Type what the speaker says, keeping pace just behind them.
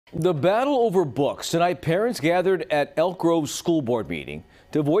The battle over books. Tonight, parents gathered at Elk Grove school board meeting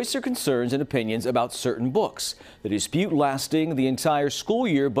to voice their concerns and opinions about certain books. The dispute lasting the entire school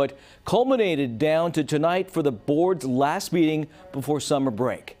year, but culminated down to tonight for the board's last meeting before summer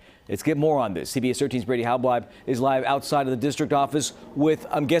break. Let's get more on this. CBS 13's Brady Halbleib is live outside of the district office with,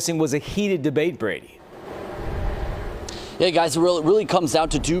 I'm guessing, was a heated debate, Brady. Yeah, guys, it really comes down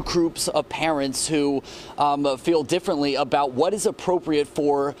to two groups of parents who feel differently about what is appropriate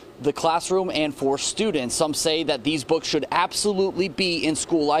for the classroom and for students. Some say that these books should absolutely be in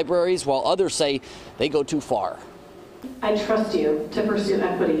school libraries, while others say they go too far. I trust you to pursue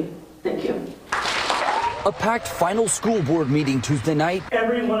equity. Thank you. A packed final school board meeting Tuesday night.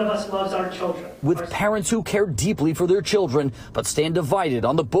 Every one of us loves our children. With parents who care deeply for their children, but stand divided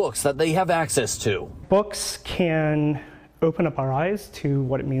on the books that they have access to. Books can open up our eyes to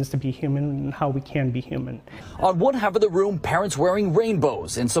what it means to be human and how we can be human. On one half of the room, parents wearing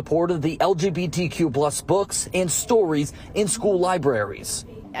rainbows in support of the LGBTQ plus books and stories in school libraries.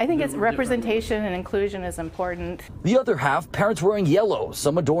 I think it's representation and inclusion is important. The other half, parents wearing yellow,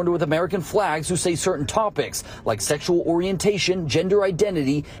 some adorned with American flags, who say certain topics like sexual orientation, gender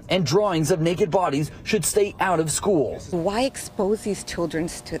identity, and drawings of naked bodies should stay out of school. Why expose these children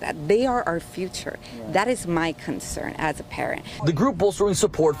to that? They are our future. That is my concern as a parent. The group bolstering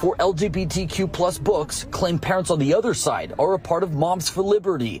support for LGBTQ plus books claim parents on the other side are a part of Moms for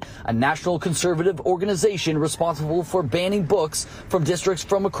Liberty, a national conservative organization responsible for banning books from districts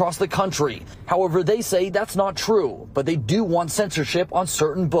from across the country. However, they say that's not true, but they do want censorship on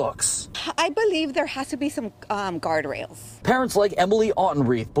certain books. I believe there has to be some guardrails. Parents like Emily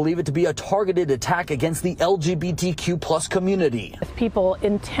Autenreith believe it to be a targeted attack against the LGBTQ plus community. People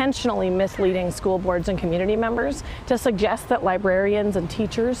intentionally misleading school boards and community members to suggest that librarians and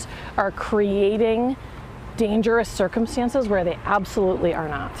teachers are creating dangerous circumstances where they absolutely are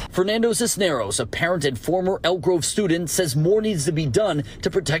not. Fernando Cisneros, a parent and former Elk Grove student, says more needs to be done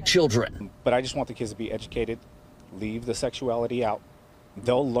to protect children. But I just want the kids to be educated, leave the sexuality out.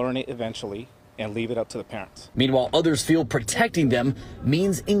 They'll learn it eventually and leave it up to the parents. Meanwhile, others feel protecting them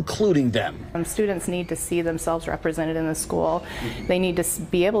means including them. Students need to see themselves represented in the school. They need to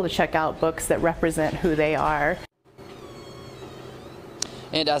be able to check out books that represent who they are.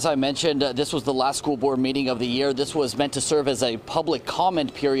 And as I mentioned, this was the last school board meeting of the year. This was meant to serve as a public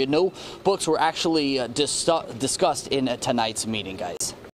comment period. No books were actually discussed in tonight's meeting, guys.